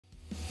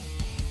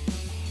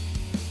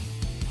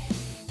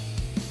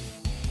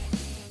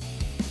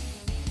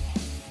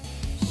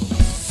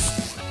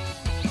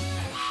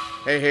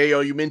Hey,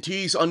 all you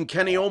minties,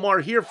 Uncanny Omar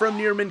here from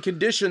Near Mint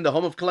Condition, the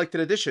home of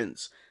collected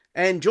editions.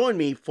 And join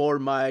me for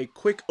my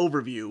quick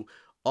overview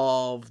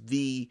of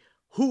the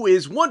Who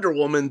is Wonder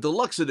Woman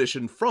Deluxe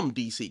Edition from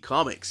DC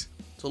Comics.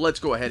 So let's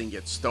go ahead and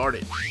get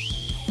started.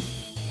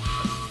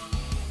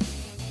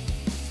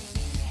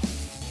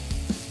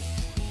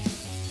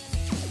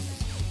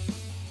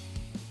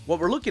 What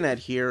we're looking at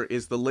here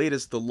is the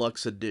latest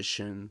deluxe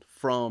edition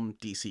from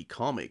DC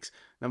Comics.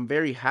 And I'm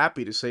very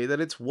happy to say that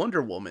it's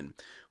Wonder Woman,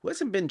 who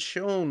hasn't been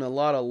shown a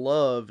lot of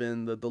love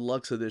in the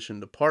deluxe edition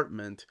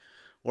department,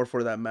 or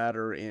for that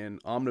matter in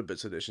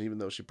Omnibus edition, even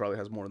though she probably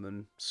has more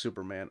than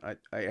Superman.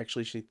 I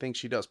actually think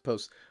she does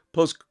post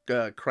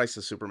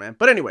Crisis Superman.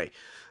 But anyway,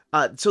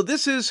 so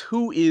this is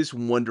Who is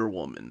Wonder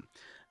Woman.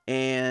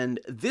 And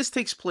this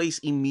takes place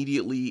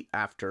immediately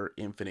after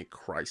Infinite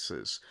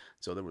Crisis.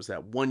 So there was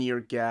that 1 year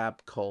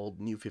gap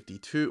called New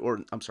 52, or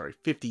I'm sorry,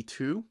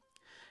 52.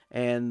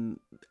 And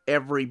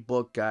every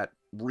book got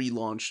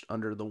relaunched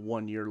under the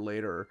 1 year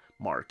later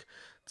mark.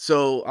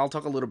 So I'll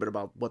talk a little bit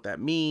about what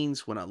that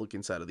means when I look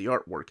inside of the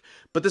artwork.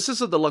 But this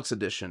is a deluxe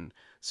edition.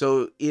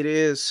 So it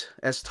is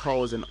as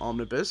tall as an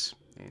omnibus.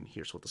 And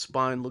here's what the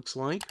spine looks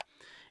like.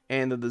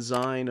 And the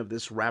design of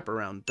this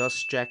wraparound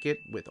dust jacket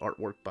with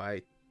artwork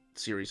by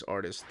series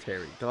artist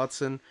Terry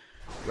Dodson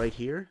right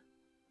here.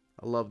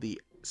 I love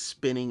the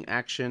spinning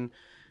action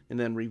and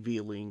then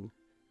revealing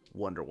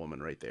Wonder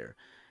Woman right there.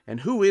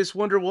 And who is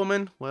Wonder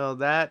Woman? Well,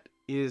 that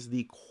is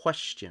the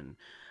question.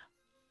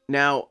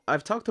 Now,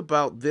 I've talked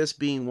about this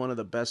being one of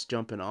the best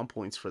jumping on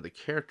points for the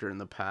character in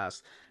the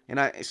past, and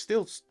I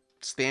still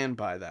stand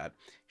by that.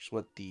 Here's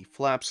what the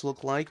flaps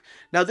look like.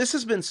 Now, this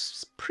has been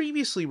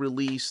previously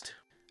released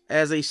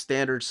as a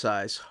standard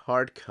size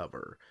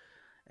hardcover,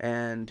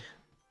 and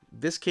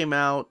this came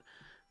out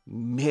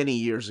many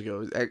years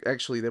ago.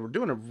 Actually, they were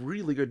doing a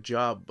really good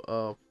job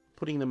of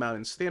putting them out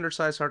in standard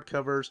size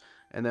hardcovers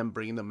and then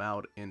bringing them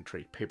out in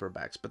trade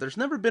paperbacks. But there's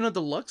never been a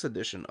deluxe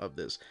edition of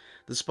this,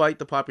 despite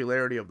the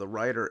popularity of the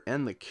writer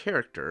and the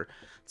character.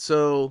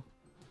 So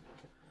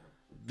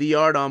the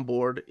art on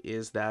board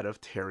is that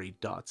of Terry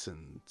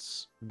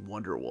Dodson's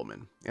Wonder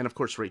Woman. And of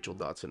course, Rachel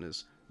Dodson,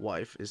 his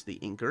wife, is the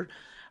inker.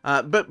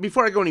 But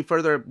before I go any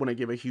further, I want to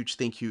give a huge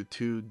thank you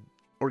to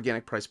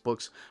Organic Price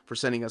Books for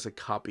sending us a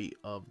copy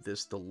of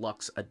this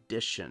deluxe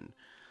edition.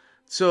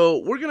 So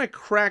we're going to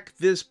crack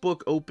this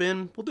book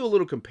open. We'll do a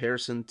little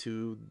comparison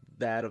to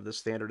that of the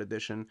standard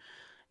edition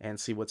and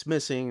see what's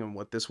missing and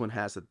what this one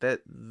has that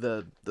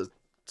the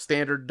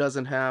standard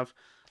doesn't have.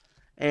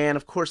 And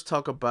of course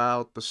talk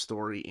about the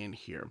story in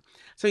here.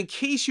 So in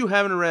case you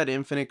haven't read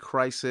Infinite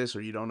Crisis,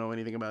 or you don't know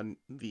anything about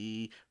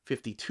the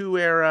 52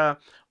 era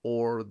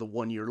or the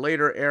 1 year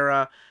later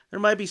era, there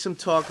might be some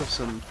talk of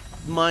some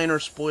minor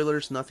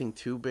spoilers, nothing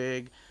too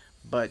big,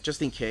 but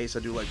just in case, I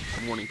do like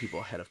warning people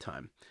ahead of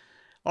time.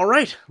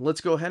 Alright,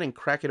 let's go ahead and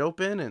crack it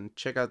open and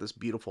check out this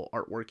beautiful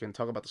artwork and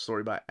talk about the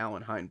story by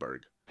Alan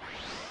Heinberg.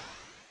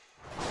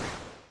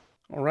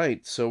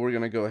 Alright, so we're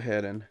going to go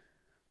ahead and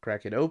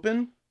crack it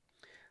open.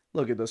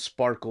 Look at the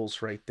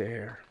sparkles right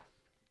there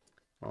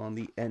on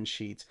the end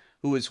sheets.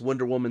 Who is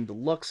Wonder Woman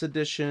Deluxe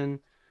Edition,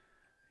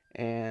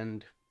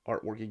 and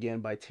artwork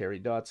again by Terry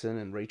Dodson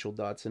and Rachel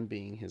Dodson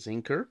being his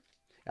inker.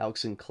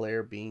 Alex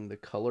Sinclair being the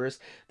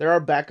colorist. There are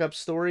backup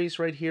stories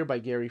right here by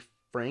Gary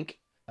Frank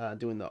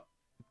doing the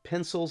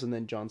pencils, and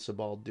then John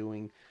Sabal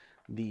doing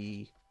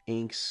the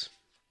inks.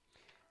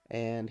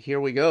 And here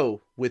we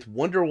go with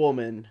Wonder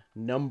Woman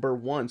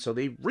 #1. So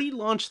they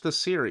relaunched the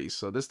series.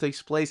 So this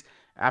takes place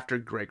after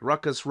Greg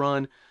Rucka's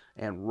run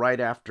and right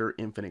after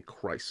Infinite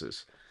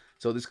Crisis.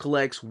 So this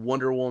collects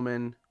Wonder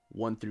Woman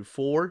 1 through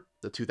 4,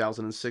 the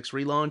 2006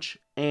 relaunch,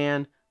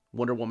 and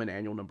Wonder Woman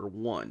Annual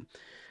 #1.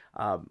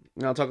 And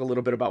I'll talk a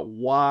little bit about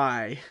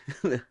why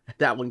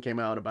that one came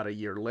out about a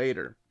year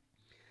later.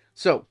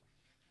 So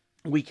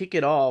we kick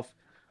it off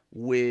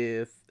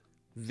with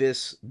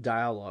this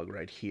dialogue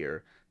right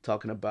here,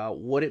 talking about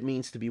what it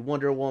means to be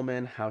Wonder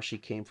Woman, how she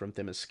came from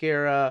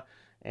Themyscira,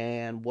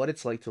 and what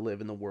it's like to live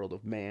in the world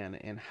of man,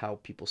 and how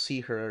people see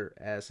her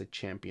as a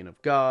champion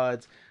of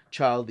gods,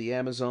 child of the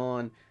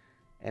Amazon.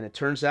 And it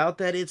turns out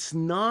that it's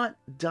not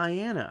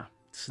Diana.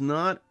 It's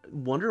not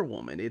Wonder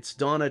Woman. It's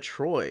Donna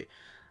Troy,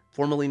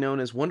 formerly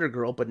known as Wonder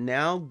Girl, but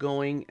now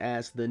going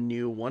as the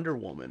new Wonder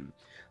Woman.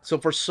 So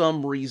for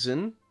some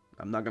reason,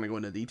 I'm not going to go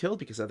into detail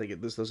because I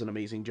think this does an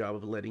amazing job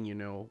of letting you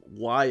know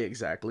why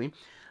exactly,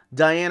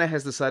 Diana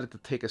has decided to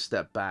take a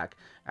step back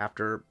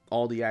after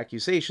all the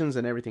accusations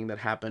and everything that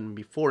happened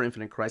before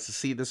Infinite Crisis.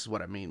 See, this is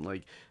what I mean.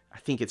 Like, I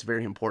think it's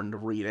very important to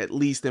read at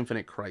least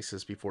Infinite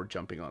Crisis before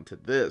jumping onto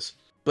this.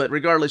 But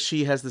regardless,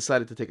 she has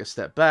decided to take a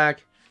step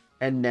back,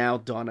 and now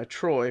Donna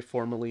Troy,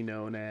 formerly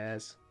known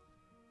as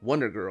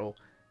Wonder Girl,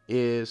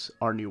 is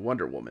our new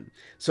Wonder Woman.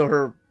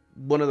 So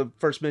one of the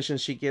first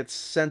missions she gets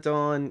sent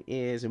on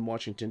is in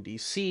Washington,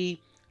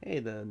 D.C. Hey,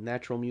 the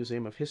Natural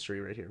Museum of History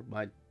right here.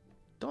 My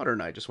daughter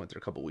and I just went there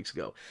a couple weeks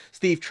ago.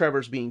 Steve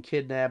Trevor's being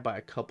kidnapped by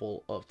a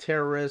couple of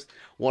terrorists,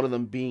 one of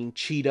them being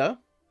Cheetah.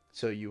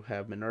 So you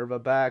have Minerva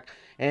back,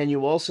 and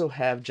you also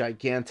have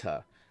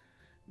Giganta.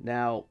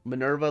 Now,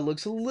 Minerva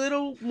looks a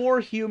little more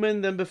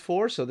human than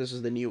before, so this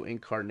is the new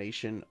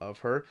incarnation of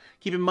her.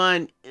 Keep in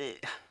mind,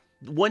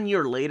 1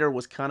 year later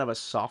was kind of a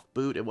soft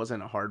boot. It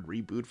wasn't a hard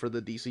reboot for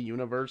the DC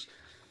Universe.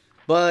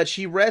 But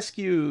she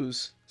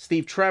rescues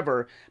Steve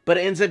Trevor, but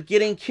ends up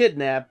getting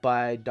kidnapped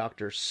by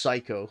Dr.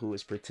 Psycho, who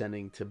is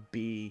pretending to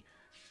be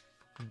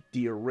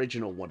the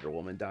original Wonder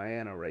Woman,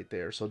 Diana, right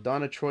there. So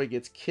Donna Troy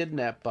gets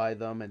kidnapped by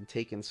them and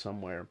taken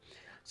somewhere.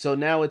 So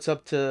now it's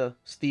up to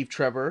Steve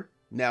Trevor,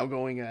 now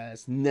going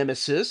as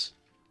Nemesis,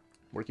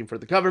 working for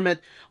the government,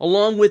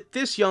 along with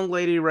this young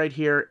lady right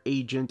here,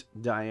 Agent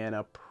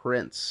Diana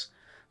Prince.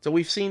 So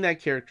we've seen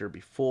that character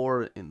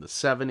before in the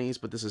 70s,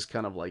 but this is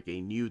kind of like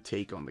a new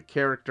take on the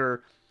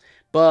character.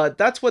 But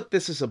that's what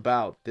this is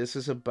about. This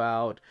is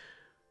about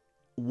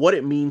what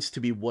it means to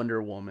be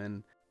Wonder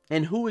Woman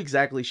and who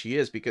exactly she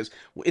is, because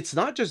it's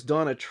not just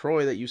Donna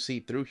Troy that you see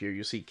through here.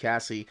 You see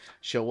Cassie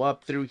show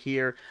up through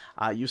here.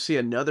 You see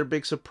another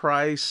big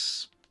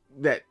surprise,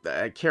 that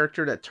a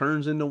character that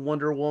turns into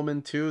Wonder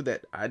Woman too,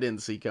 that I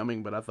didn't see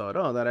coming, but I thought,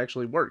 oh, that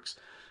actually works.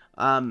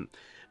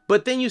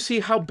 But then you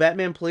see how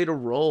Batman played a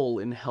role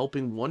in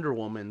helping Wonder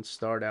Woman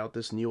start out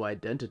this new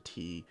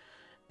identity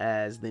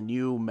as the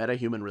new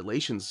meta-human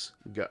relations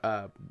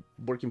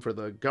working for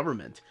the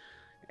government.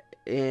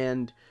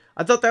 And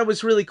I thought that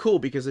was really cool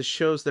because it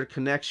shows their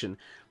connection.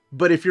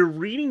 But if you're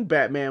reading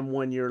Batman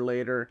 1 year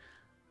later,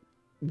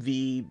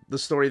 the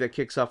story that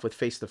kicks off with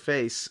Face to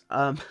Face,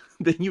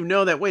 then you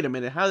know that, wait a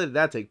minute, how did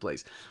that take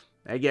place?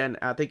 Again,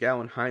 I think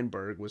Alan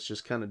Heinberg was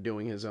just kind of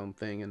doing his own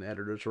thing, and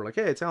editors were like,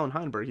 hey, it's Alan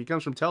Heinberg. He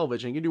comes from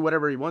television. He can do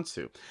whatever he wants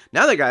to.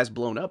 Now that guy's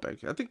blown up.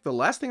 I think the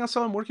last thing I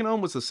saw him working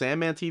on was the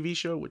Sandman TV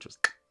show, which was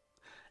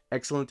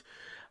excellent.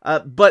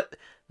 But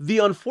the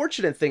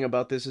unfortunate thing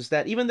about this is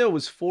that even though it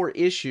was 4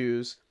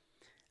 issues,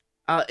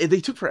 they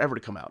took forever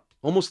to come out.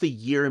 Almost a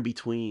year in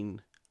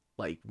between,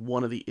 like,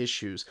 one of the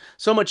issues.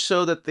 So much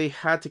so that they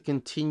had to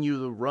continue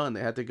the run.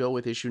 They had to go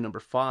with issue number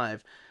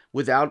 5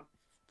 without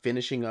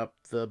finishing up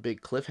the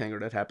big cliffhanger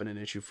that happened in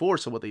issue 4.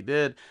 So what they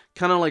did,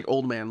 kind of like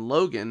Old Man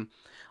Logan,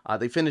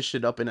 they finished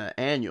it up in an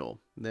annual.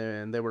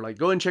 And they were like,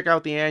 go and check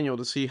out the annual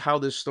to see how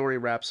this story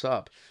wraps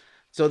up.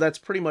 So that's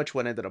pretty much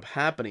what ended up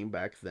happening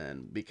back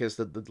then, because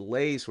the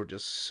delays were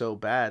just so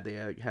bad. They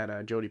had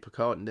Jodie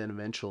Picoult and then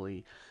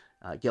eventually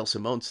Gail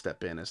Simone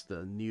step in as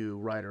the new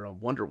writer on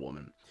Wonder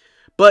Woman.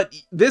 But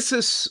this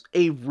is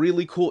a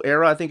really cool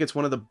era. I think it's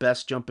one of the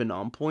best jumping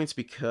on points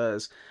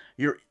because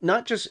you're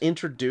not just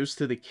introduced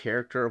to the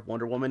character of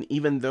Wonder Woman,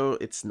 even though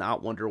it's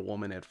not Wonder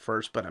Woman at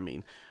first, but I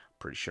mean,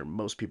 pretty sure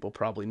most people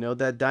probably know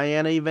that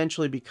Diana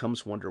eventually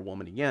becomes Wonder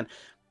Woman again.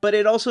 But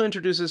it also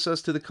introduces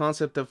us to the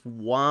concept of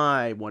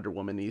why Wonder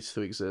Woman needs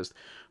to exist.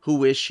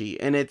 Who is she?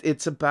 And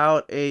it's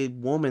about a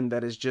woman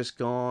that has just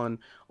gone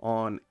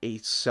on a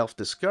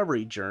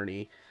self-discovery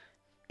journey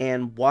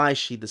and why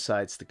she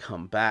decides to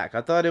come back.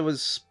 I thought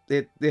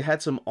it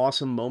had some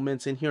awesome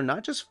moments in here,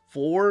 not just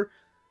for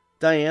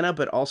Diana,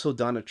 but also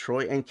Donna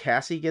Troy, and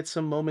Cassie gets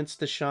some moments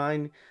to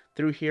shine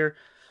through here.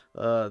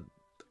 Uh,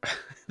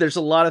 there's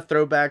a lot of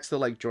throwbacks to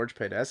like George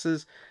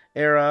Perez's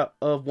era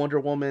of Wonder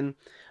Woman.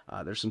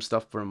 There's some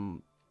stuff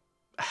from,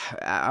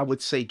 I would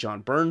say,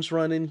 John Byrne's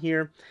run in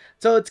here.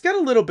 So it's got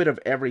a little bit of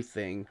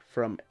everything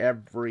from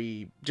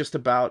just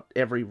about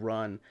every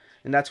run.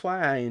 And that's why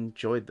I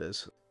enjoyed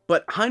this.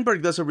 But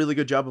Heinberg does a really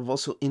good job of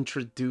also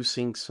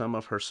introducing some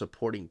of her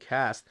supporting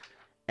cast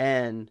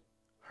and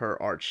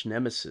her arch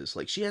nemesis.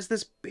 Like, she has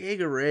this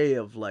big array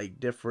of like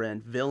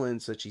different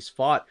villains that she's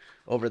fought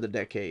over the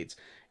decades.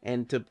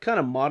 And to kind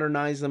of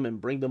modernize them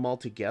and bring them all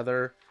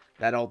together,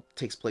 that all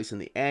takes place in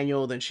the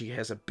annual. Then she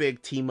has a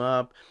big team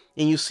up.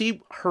 And you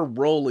see her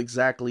role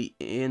exactly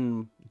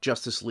in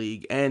Justice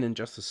League and in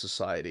Justice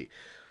Society.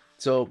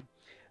 So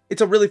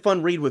it's a really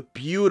fun read with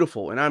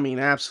beautiful, and I mean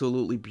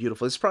absolutely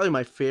beautiful. It's probably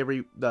my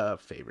favorite,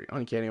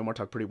 Uncanny Omar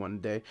Talk Pretty One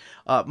Day.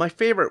 My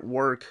favorite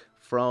work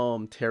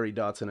from Terry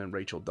Dodson and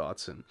Rachel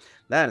Dodson.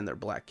 That and their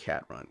Black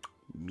Cat run.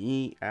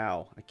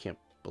 Meow. I can't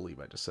believe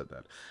I just said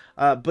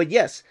that. But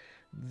yes,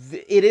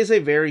 it is a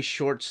very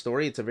short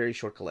story. It's a very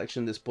short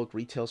collection. This book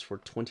retails for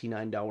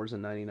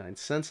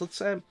 $29.99.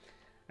 Let's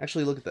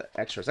actually look at the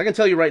extras. I can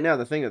tell you right now,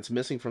 the thing that's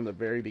missing from the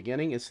very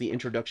beginning is the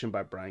introduction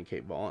by Brian K.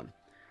 Vaughan.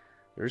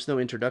 There's no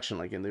introduction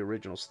like in the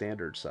original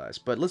standard size.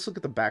 But let's look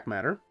at the back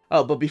matter.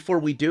 Oh, but before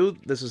we do,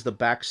 this is the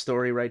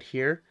backstory right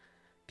here.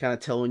 Kind of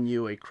telling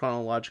you a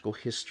chronological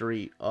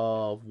history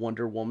of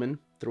Wonder Woman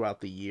throughout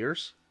the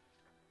years.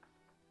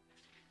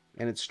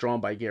 And it's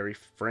drawn by Gary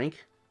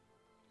Frank.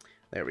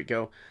 There we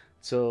go.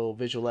 So,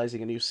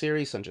 visualizing a new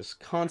series, some just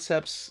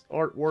concepts,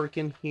 artwork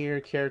in here,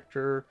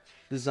 character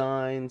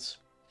designs,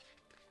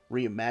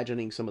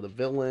 reimagining some of the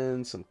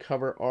villains, some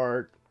cover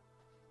art.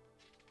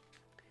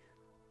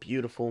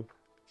 Beautiful.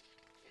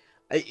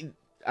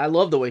 I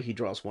love the way he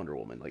draws Wonder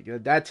Woman. Like,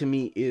 that to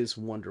me is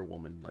Wonder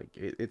Woman. Like,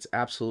 it's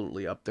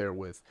absolutely up there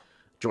with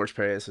George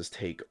Perez's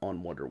take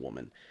on Wonder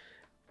Woman.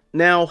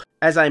 Now,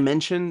 as I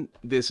mentioned,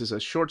 this is a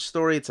short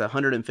story. It's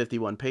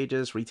 151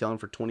 pages, retailing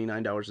for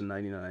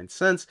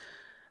 $29.99.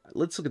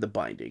 Let's look at the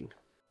binding.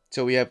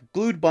 So we have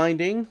glued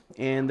binding,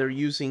 and they're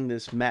using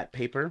this matte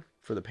paper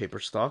for the paper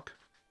stock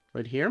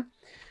right here.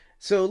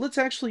 So let's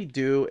actually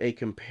do a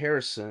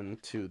comparison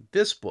to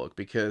this book,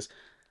 because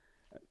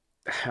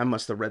I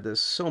must have read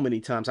this so many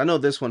times. I know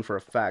this one for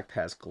a fact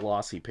has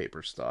glossy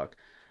paper stock.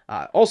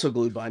 Also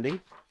glued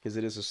binding, because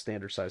it is a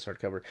standard size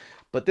hardcover.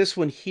 But this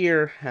one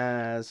here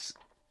has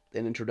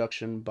an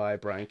introduction by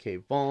Brian K.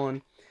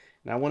 Vaughan.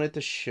 And I wanted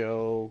to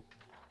show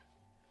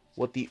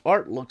what the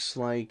art looks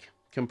like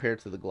compared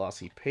to the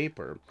glossy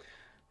paper.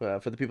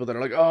 For the people that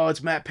are like, oh,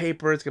 it's matte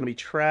paper, it's going to be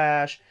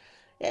trash.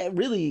 Yeah,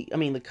 really, I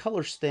mean, the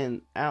colors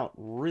stand out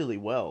really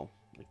well.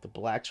 Like the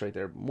blacks right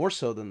there, more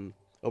so than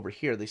over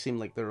here. They seem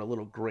like they're a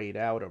little grayed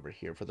out over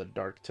here for the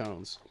dark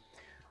tones.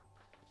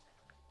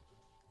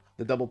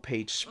 The double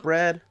page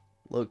spread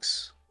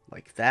looks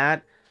like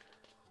that.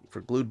 For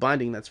glued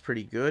binding, that's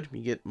pretty good.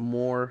 You get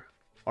more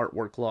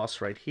artwork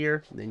loss right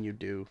here than you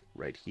do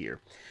right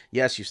here.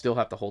 Yes, you still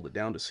have to hold it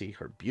down to see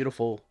her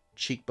beautiful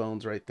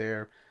cheekbones right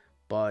there,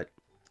 but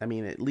I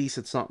mean, at least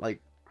it's not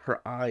like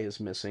her eye is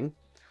missing.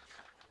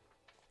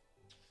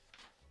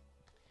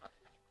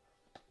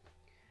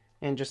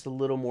 And just a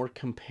little more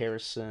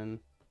comparison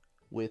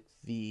with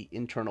the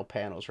internal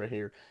panels right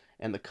here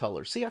and the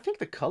colors. See, I think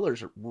the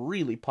colors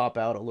really pop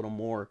out a little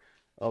more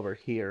over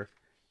here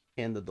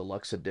in the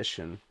deluxe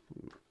edition.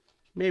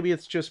 Maybe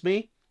it's just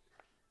me.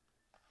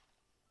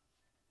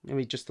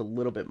 Maybe just a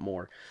little bit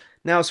more.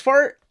 Now, as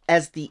far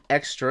as the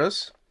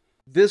extras,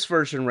 this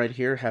version right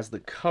here has the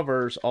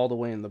covers all the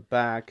way in the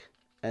back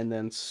and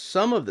then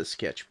some of the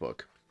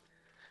sketchbook.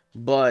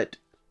 But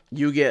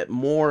you get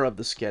more of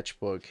the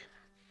sketchbook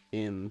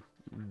in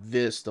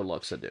this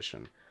deluxe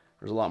edition.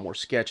 There's a lot more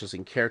sketches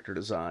and character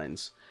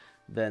designs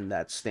than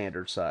that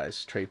standard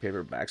size trade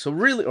paperback. So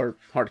really, or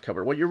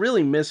hardcover, what you're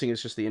really missing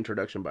is just the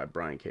introduction by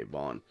Brian K.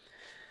 Vaughan.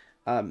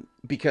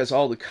 Because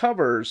all the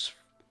covers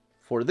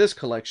for this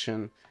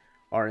collection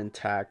are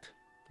intact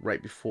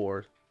right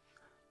before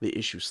the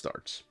issue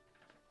starts.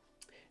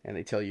 And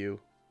they tell you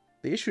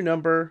the issue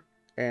number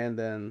and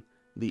then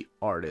the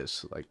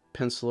artist, like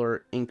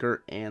penciler, inker,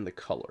 and the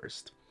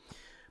colorist.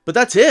 But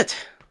that's it.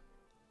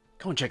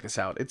 Go and check this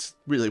out. It's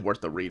really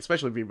worth the read,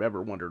 especially if you've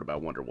ever wondered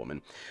about Wonder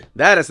Woman.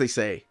 That, as they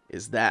say,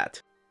 is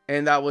that.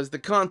 And that was the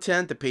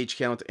content, the page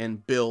count,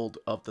 and build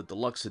of the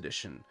deluxe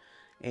edition.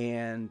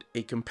 And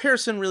a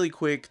comparison really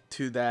quick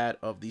to that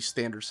of the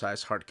standard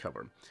size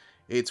hardcover.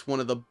 It's one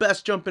of the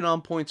best jumping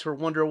on points for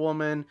Wonder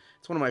Woman.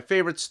 It's one of my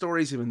favorite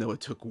stories, even though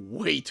it took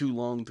way too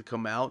long to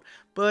come out.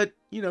 But,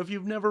 you know, if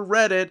you've never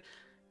read it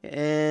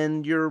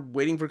and you're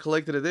waiting for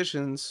collected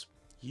editions,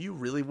 you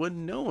really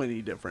wouldn't know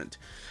any different.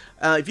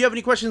 If you have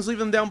any questions, leave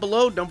them down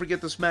below. Don't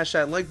forget to smash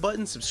that like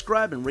button,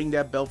 subscribe, and ring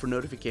that bell for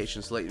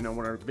notifications to let you know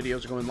when our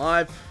videos are going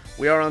live.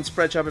 We are on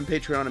Spreadshop and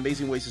Patreon,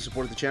 amazing ways to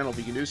support the channel if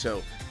you can do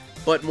so.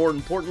 But more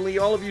importantly,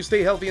 all of you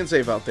stay healthy and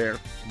safe out there.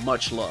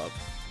 Much love.